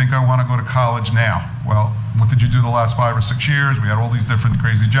 I think I want to go to college now. Well, what did you do the last 5 or 6 years? We had all these different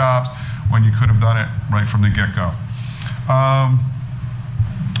crazy jobs when you could have done it right from the get-go.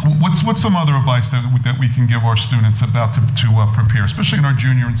 What's some other advice that we can give our students about to prepare, especially in our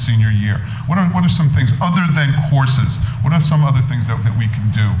junior and senior year? What are some things, other than courses, what are some other things that we can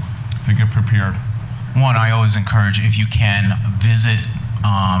do to get prepared? One, I always encourage, if you can, visit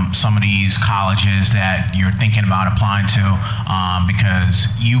some of these colleges that you're thinking about applying to, because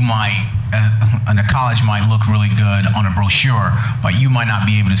you might, and a college might look really good on a brochure, but you might not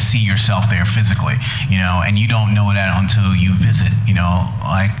be able to see yourself there physically, and you don't know that until you visit,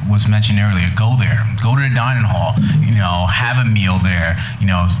 like was mentioned earlier. Go there, go to the dining hall, have a meal there,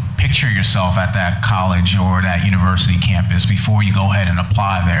 picture yourself at that college or that university campus before you go ahead and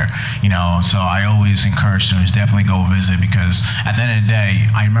apply there, so I always encourage students, definitely go visit, because at the end of the day,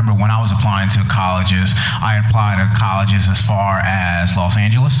 I remember when I was applying to colleges, I applied to colleges as far as Los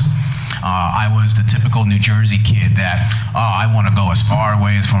Angeles. I was the typical New Jersey kid that, I want to go as far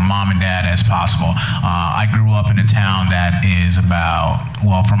away as from mom and dad as possible. I grew up in a town that is about,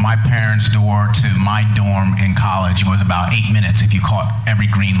 well, from my parents' door to my dorm in college was about 8 minutes if you caught every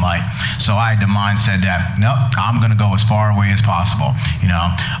green light. So I had the mindset that, nope, I'm going to go as far away as possible.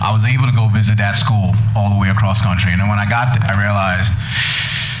 I was able to go visit that school all the way across country. And then when I got there, I realized,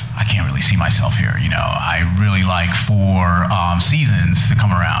 I can't really see myself here. I really like 4 seasons to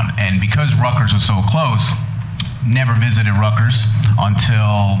come around. And because Rutgers was so close, never visited Rutgers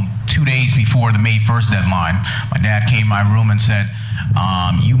until 2 days before the May 1st deadline. My dad came in my room and said,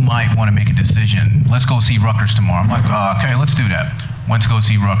 you might want to make a decision. Let's go see Rutgers tomorrow. I'm like, oh, okay, let's do that. Went to go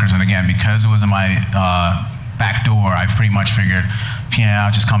see Rutgers, and again, because it was in my back door, I pretty much figured, yeah,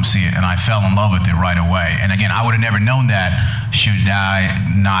 I'll just come see it, and I fell in love with it right away. And again, I would have never known that should I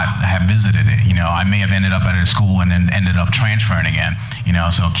not have visited it. I may have ended up at a school and then ended up transferring again.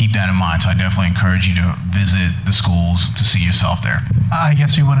 So keep that in mind. So I definitely encourage you to visit the schools to see yourself there. I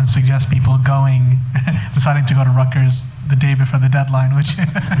guess you wouldn't suggest people deciding to go to Rutgers the day before the deadline, would you?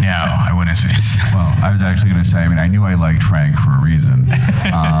 No, I wouldn't suggest that. Well, I was actually going to say, I knew I liked Frank for a reason.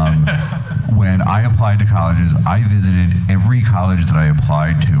 When I applied to colleges, I visited every college that I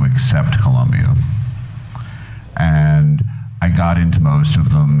applied to except Columbia. And I got into most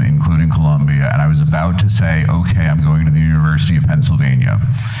of them, including Columbia, and I was about to say, okay, I'm going to the University of Pennsylvania.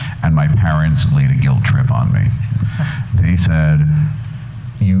 And my parents laid a guilt trip on me. They said,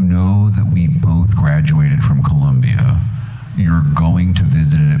 you know that we both graduated from Columbia. You're going to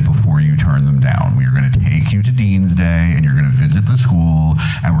visit it before you turn them down. We are going to take you to Dean's Day, and you're going to visit the school,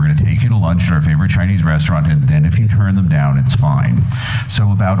 and we're going to take you to lunch at our favorite Chinese restaurant, and then if you turn them down, it's fine.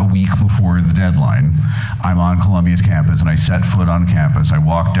 So about a week before the deadline, I'm on Columbia's campus, and I set foot on campus. I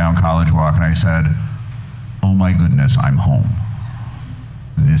walked down College Walk, and I said, oh my goodness, I'm home.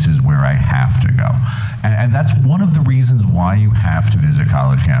 This is where I have to go. And that's one of the reasons why you have to visit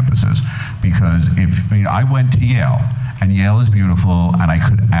college campuses. Because I went to Yale, and Yale is beautiful, and I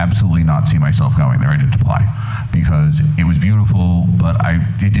could absolutely not see myself going there. I didn't apply because it was beautiful, but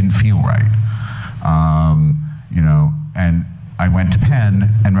it didn't feel right. And I went to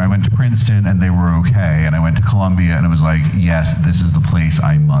Penn, and I went to Princeton, and they were okay, and I went to Columbia, and it was like, yes, this is the place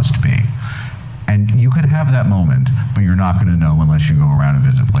I must be. And you could have that moment, but you're not going to know unless you go around and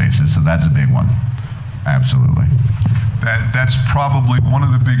visit places. So that's a big one. Absolutely. That's probably one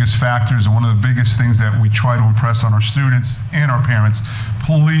of the biggest factors and one of the biggest things that we try to impress on our students and our parents.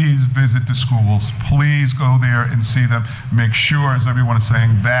 Please visit the schools. Please go there and see them. Make sure, as everyone is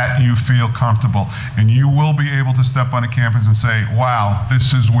saying, that you feel comfortable. And you will be able to step on a campus and say, wow, this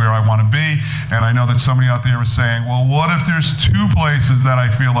is where I want to be. And I know that somebody out there is saying, well, what if there's 2 places that I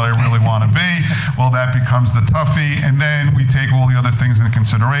feel that I really want to be? Well, that becomes the toughie. And then we take all the other things into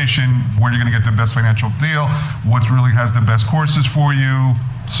consideration, where you're going to get the best financial real deal, what really has the best courses for you,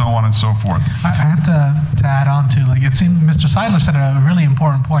 so on and so forth. I have to add on to, like, it seemed Mr. Seidler said a really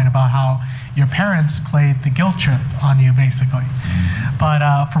important point about how your parents played the guilt trip on you, basically.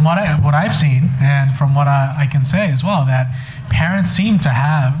 But from what I've seen, and from what I can say as well, that parents seem to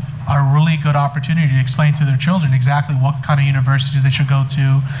have a really good opportunity to explain to their children exactly what kind of universities they should go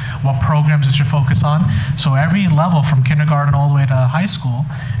to, what programs they should focus on. So every level from kindergarten all the way to high school,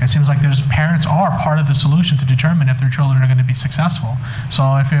 it seems like parents are part of the solution to determine if their children are going to be successful.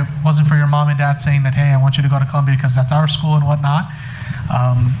 So if it wasn't for your mom and dad saying that, hey, I want you to go to Columbia because that's our school and whatnot,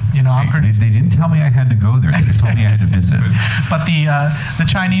 you know, They didn't tell me I had to go there. They just told me I had to visit. But the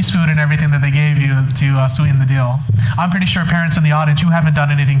Chinese food and everything that they gave you to sweeten the deal. I'm pretty sure parents in the audience, you haven't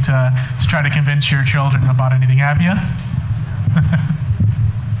done anything to try to convince your children about anything, have you?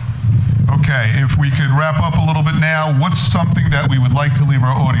 Okay, if we could wrap up a little bit now, what's something that we would like to leave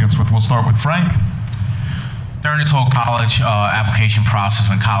our audience with? We'll start with Frank. During the whole college application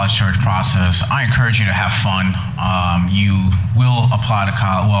process and college search process, I encourage you to have fun. You will apply to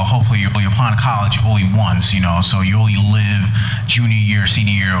college, well, hopefully you'll apply to college only once, you know, so you only live junior year,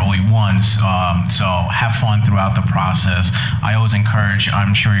 senior year only once, so have fun throughout the process. I always encourage,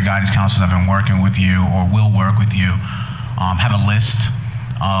 I'm sure your guidance counselors have been working with you or will work with you, have a list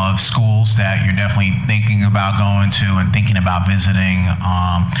of schools that you're definitely thinking about going to and thinking about visiting,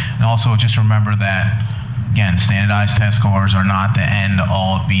 and also just remember that, again, standardized test scores are not the end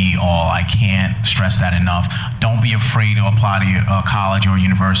all be all. I can't stress that enough. Don't be afraid to apply to a college or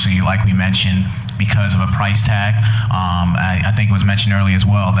university, like we mentioned, because of a price tag. I think it was mentioned earlier as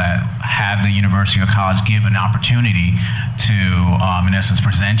well that have the university or college give an opportunity to, in essence,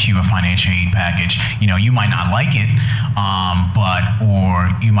 present you a financial aid package. You know, you might not like it, or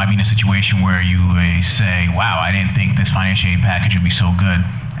you might be in a situation where you say, wow, I didn't think this financial aid package would be so good.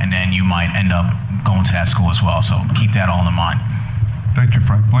 And then you might end up going to that school as well. So keep that all in mind. Thank you,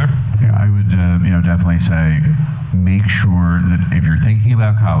 Frank. Blair? Yeah, I would definitely say make sure that if you're thinking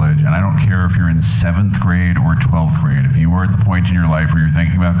about college, and I don't care if you're in 7th grade or 12th grade, if you are at the point in your life where you're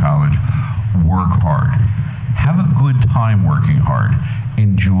thinking about college, work hard. Have a good time working hard.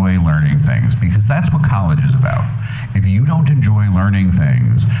 Enjoy learning things, because that's what college is about. If you don't enjoy learning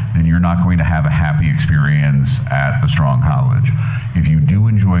things, then you're not going to have a happy experience at a strong college. If you do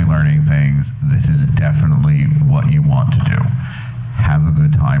enjoy learning things, this is definitely what you want to do. Have a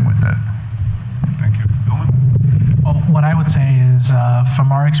good time with it. Thank you. Billman? Well, what I would say is,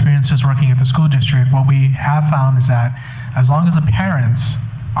 from our experiences working at the school district, what we have found is that as long as the parents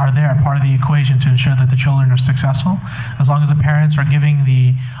are there, part of the equation to ensure that the children are successful, as long as the parents are giving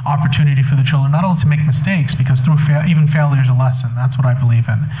the opportunity for the children not only to make mistakes, because through even failure is a lesson. That's what I believe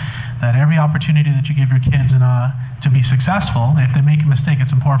in. That every opportunity that you give your kids to be successful, if they make a mistake,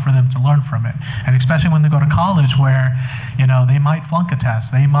 it's important for them to learn from it. And especially when they go to college, where, you know, they might flunk a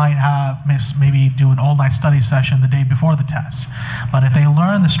test, they might maybe do an all-night study session the day before the test. But if they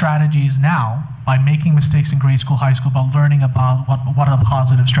learn the strategies now, by making mistakes in grade school, high school, but learning about what a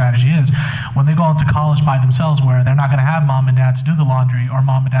positive strategy is, when they go into college by themselves, where they're not going to have mom and dad to do the laundry, or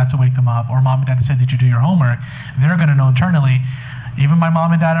mom and dad to wake them up, or mom and dad to say, did you do your homework? They're going to know internally, even my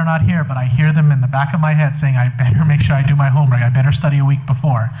mom and dad are not here, but I hear them in the back of my head saying, I better make sure I do my homework, I better study a week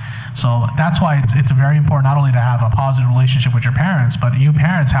before. So that's why it's very important not only to have a positive relationship with your parents, but you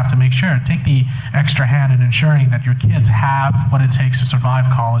parents have to make sure, take the extra hand in ensuring that your kids have what it takes to survive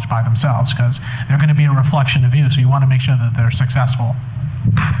college by themselves, because they're going to be a reflection of you, so you want to make sure that they're successful.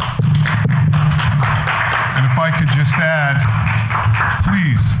 And if I could just add,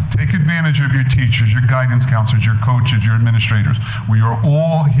 please take advantage of your teachers, your guidance counselors, your coaches, your administrators. We are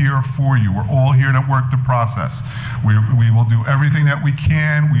all here for you. We're all here to work the process. We will do everything that we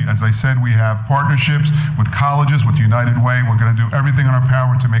can. As I said, we have partnerships with colleges, with United Way. We're going to do everything in our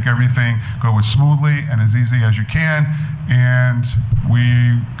power to make everything go as smoothly and as easy as you can. And we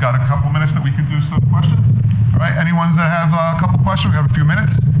got a couple minutes that we can do some questions. All right, anyone that have a couple questions? We have a few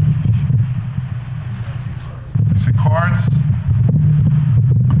minutes. I see cards.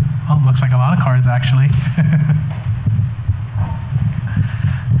 Oh, looks like a lot of cards, actually.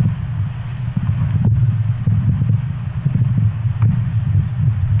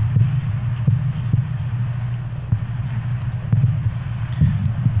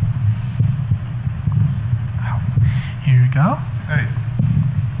 Here we go. Hey,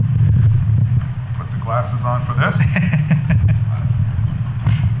 put the glasses on for this.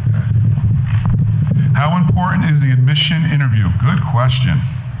 How important is the admission interview? Good question.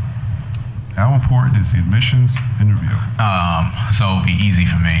 How important is the admissions interview? So it'll be easy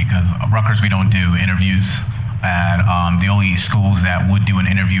for me, because Rutgers, we don't do interviews. the only schools that would do an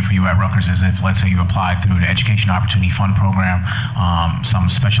interview for you at Rutgers is if, let's say, you applied through the Education Opportunity Fund program. Some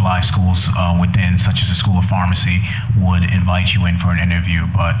specialized schools within, such as the School of Pharmacy, would invite you in for an interview,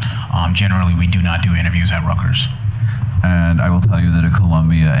 but generally we do not do interviews at Rutgers. And I will tell you that at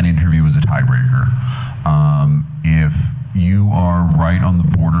Columbia, an interview is a tiebreaker. If you are right on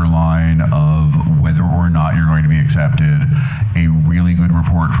the borderline of whether or not you're going to be accepted, a really good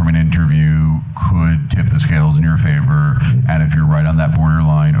report from an interview could tip the scales in your favor, and if you're right on that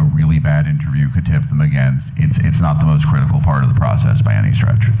borderline, a really bad interview could tip them against. It's not the most critical part of the process by any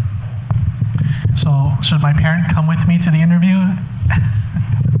stretch. So should my parent come with me to the interview?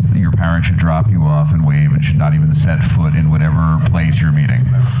 Your parent should drop you off and wave and should not even set foot in whatever place you're meeting.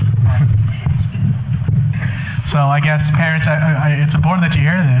 So I guess parents, it's important that you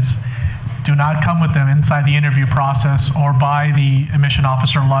hear this. Do not come with them inside the interview process or buy the admission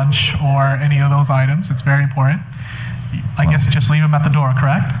officer lunch or any of those items. It's very important. I guess just leave them at the door,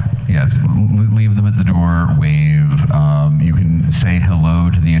 correct? Yes, leave them at the door, wave. You can say hello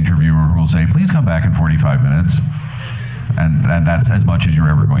to the interviewer who will say, please come back in 45 minutes. And that's as much as you're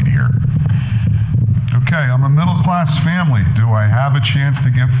ever going to hear. Okay, I'm a middle-class family. Do I have a chance to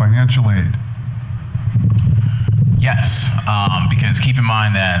get financial aid? Yes, because keep in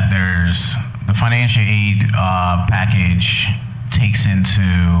mind that there's the financial aid package takes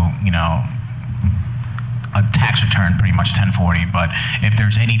into, a tax return, pretty much 1040, but if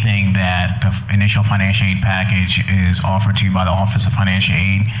there's anything that the initial financial aid package is offered to you by the Office of Financial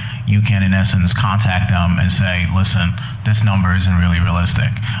Aid, you can in essence contact them and say, listen, this number isn't really realistic.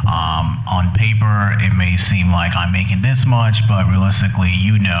 On paper, it may seem like I'm making this much, but realistically,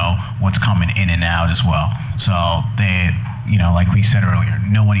 what's coming in and out as well. So they, like we said earlier,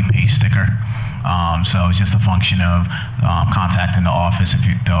 nobody pays sticker. So it's just a function of contacting the office if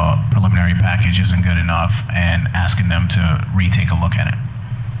the preliminary package isn't good enough and asking them to retake a look at it.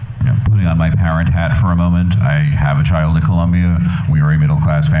 Yeah, putting on my parent hat for a moment, I have a child at Columbia. We are a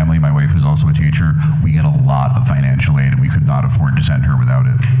middle-class family. My wife is also a teacher. We get a lot of financial aid, and we could not afford to send her without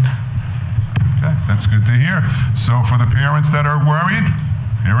it. Okay, that's good to hear. So for the parents that are worried,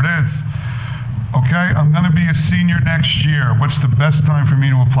 here it is. Okay, I'm going to be a senior next year. What's the best time for me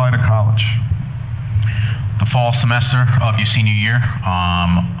to apply to college? The fall semester of your senior year.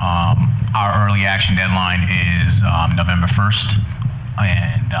 Our early action deadline is November 1st,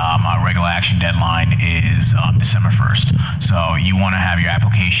 and our regular action deadline is December 1st. So you want to have your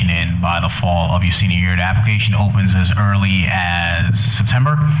application in by the fall of your senior year. The application opens as early as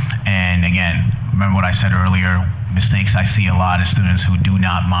September, and again, remember what I said earlier, mistakes I see a lot of students who do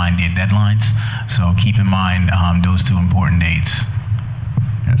not mind their deadlines, so keep in mind those two important dates.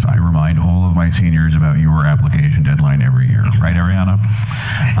 Yes, I remind all of my seniors about your application deadline every year. Right, Ariana?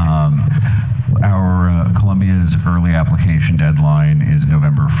 Our Columbia's early application deadline is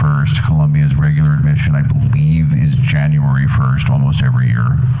November 1st. Columbia's regular admission, I believe, is January 1st almost every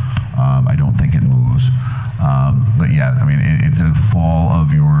year. I don't think it moves. But yeah, I mean, it's a fall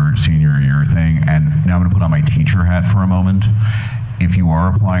of your senior year thing. And now I'm going to put on my teacher hat for a moment. If you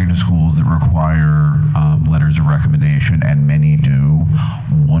are applying to schools that require letters of recommendation, and many do,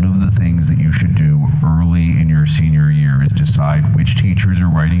 one of the things that you should do early in your senior year is decide which teachers are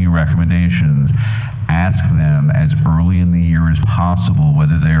writing you recommendations. Ask them as early in the year as possible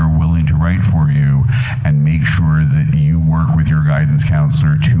whether they are willing to write for you, and make sure that you work with your guidance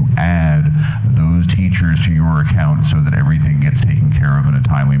counselor to add those teachers to your account so that everything gets taken care of in a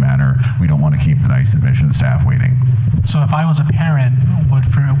timely manner. We don't want to keep the nice admission staff waiting. So if I was a parent, would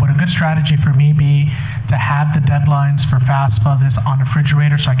a good strategy for me be to have the deadlines for FAFSA on the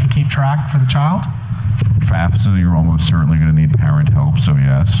refrigerator so I can keep track for the child? FAFSA, you're almost certainly going to need parent help, so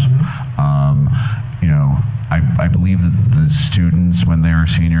yes. I believe that the students, when they're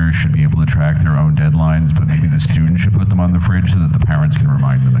seniors, should be able to track their own deadlines, but maybe the students should put them on the fridge so that the parents can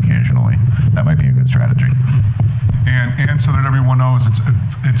remind them occasionally. That might be a good strategy. And so that everyone knows,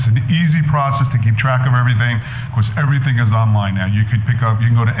 it's an easy process to keep track of everything, because everything is online now. You can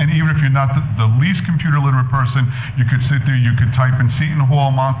go to any, even if you're not the least computer literate person, you could sit there, you could type in Seton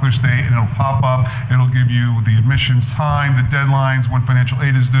Hall, Montclair State, and it'll pop up. It'll give you the admissions time, the deadlines, when financial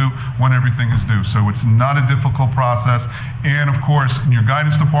aid is due, when everything is due. So it's not a difficult process. And of course, in your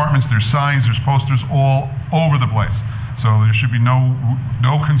guidance departments, there's signs, there's posters all over the place. So there should be no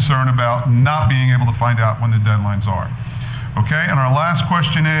concern about not being able to find out when the deadlines are. Okay, and our last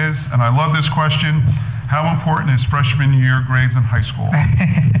question is, and I love this question, how important is freshman year grades in high school?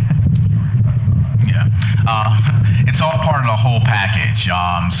 Yeah, it's all part of the whole package.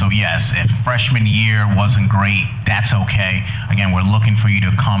 So yes, if freshman year wasn't great, that's okay. Again, we're looking for you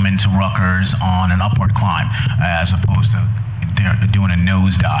to come into Rutgers on an upward climb as opposed to doing a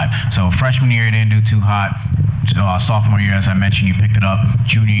nosedive. So freshman year, you didn't do too hot. Sophomore year, as I mentioned, you picked it up.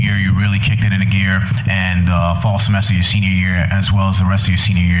 Junior year, you really kicked it into gear. And fall semester, your senior year, as well as the rest of your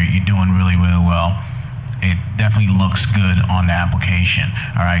senior year, you're doing really, really well. It definitely looks good on the application.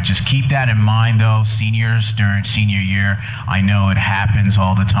 All right, just keep that in mind though, seniors during senior year. I know it happens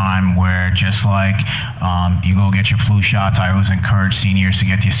all the time where just like you go get your flu shots, I always encourage seniors to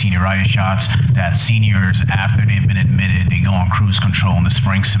get your senioritis shots, that seniors, after they've been admitted, they go on cruise control in the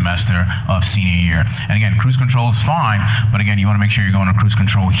spring semester of senior year. And again, cruise control is fine, but again, you wanna make sure you're going on cruise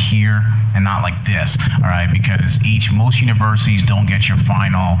control here and not like this, all right? Because most universities don't get your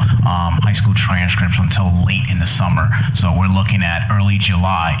final high school transcripts until late in the summer. So we're looking at early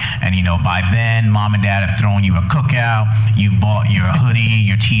July. And you know, by then, mom and dad have thrown you a cookout, you've bought your hoodie,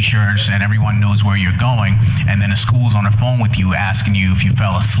 your t-shirts, and everyone knows where you're going. And then the school's on the phone with you asking you if you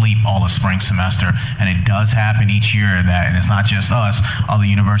fell asleep all the spring semester. And it does happen each year that, and it's not just us, other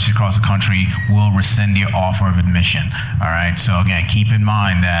universities across the country will rescind your offer of admission. All right, so again, keep in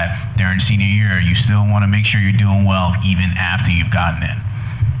mind that during senior year, you still want to make sure you're doing well even after you've gotten in.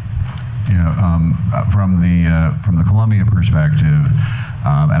 You know, from the Columbia perspective,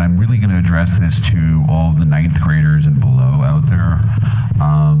 and I'm really going to address this to all the 9th graders and below out there.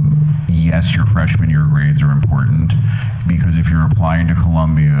 Yes, your freshman year grades are important because if you're applying to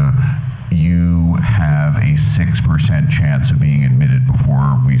Columbia, you have a 6% chance of being admitted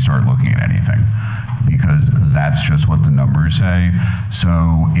before we start looking at anything, because that's just what the numbers say.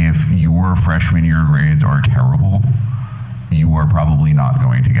 So if your freshman year grades are terrible, you are probably not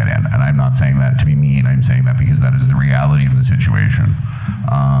going to get in. And I'm not saying that to be mean, I'm saying that because that is the reality of the situation.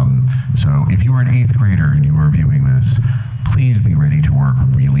 So if you are an 8th grader and you are viewing this, please be ready to work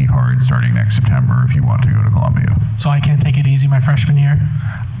really hard starting next September if you want to go to Columbia. So I can't take it easy my freshman year?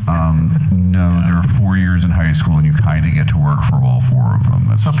 No, there are 4 years in high school and you kind of get to work for all 4 of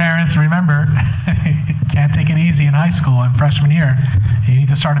them. So parents, remember, can't take it easy in high school and freshman year. You need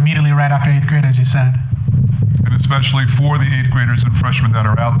to start immediately right after 8th grade, as you said. And especially for the 8th graders and freshmen that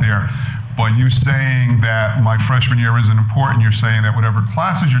are out there, by you saying that my freshman year isn't important, you're saying that whatever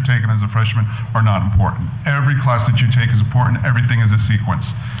classes you're taking as a freshman are not important. Every class that you take is important. Everything is a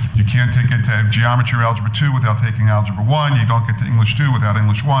sequence. You can't get to geometry or algebra 2 without taking algebra 1. You don't get to English 2 without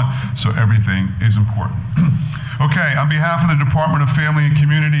English 1. So everything is important. Okay, on behalf of the Department of Family and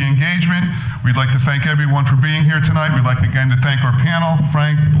Community Engagement, we'd like to thank everyone for being here tonight. We'd like again to thank our panel,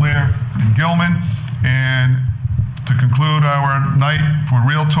 Frank, Blair, and Gilman. And to conclude our night for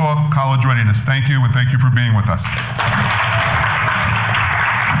Real Talk College Readiness. Thank you, and thank you for being with us.